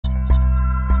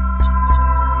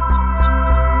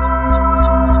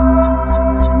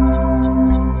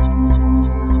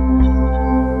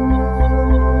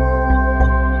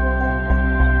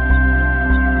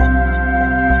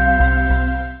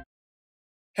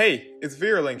Hey, it's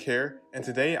Link here, and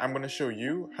today I'm going to show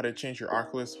you how to change your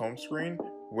Oculus home screen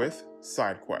with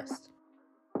SideQuest.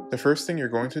 The first thing you're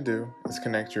going to do is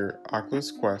connect your Oculus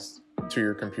Quest to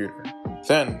your computer.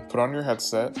 Then put on your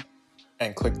headset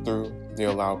and click through the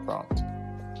Allow prompt.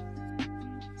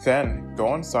 Then go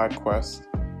on SideQuest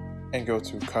and go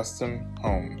to Custom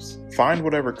Homes. Find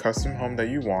whatever custom home that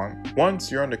you want.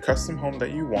 Once you're on the custom home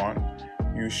that you want,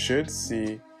 you should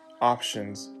see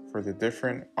options for the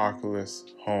different Oculus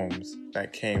homes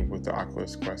that came with the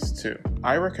Oculus Quest 2.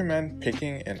 I recommend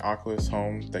picking an Oculus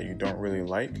home that you don't really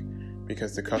like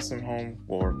because the custom home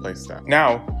will replace that.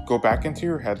 Now, go back into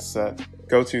your headset,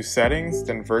 go to Settings,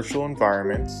 then Virtual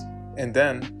Environments, and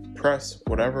then press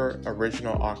whatever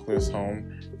original Oculus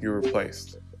home you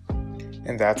replaced.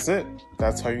 And that's it.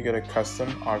 That's how you get a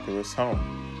custom Oculus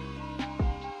home.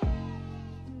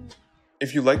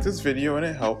 If you liked this video and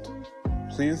it helped,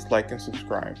 please like and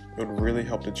subscribe. It would really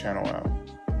help the channel out.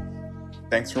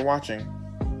 Thanks for watching.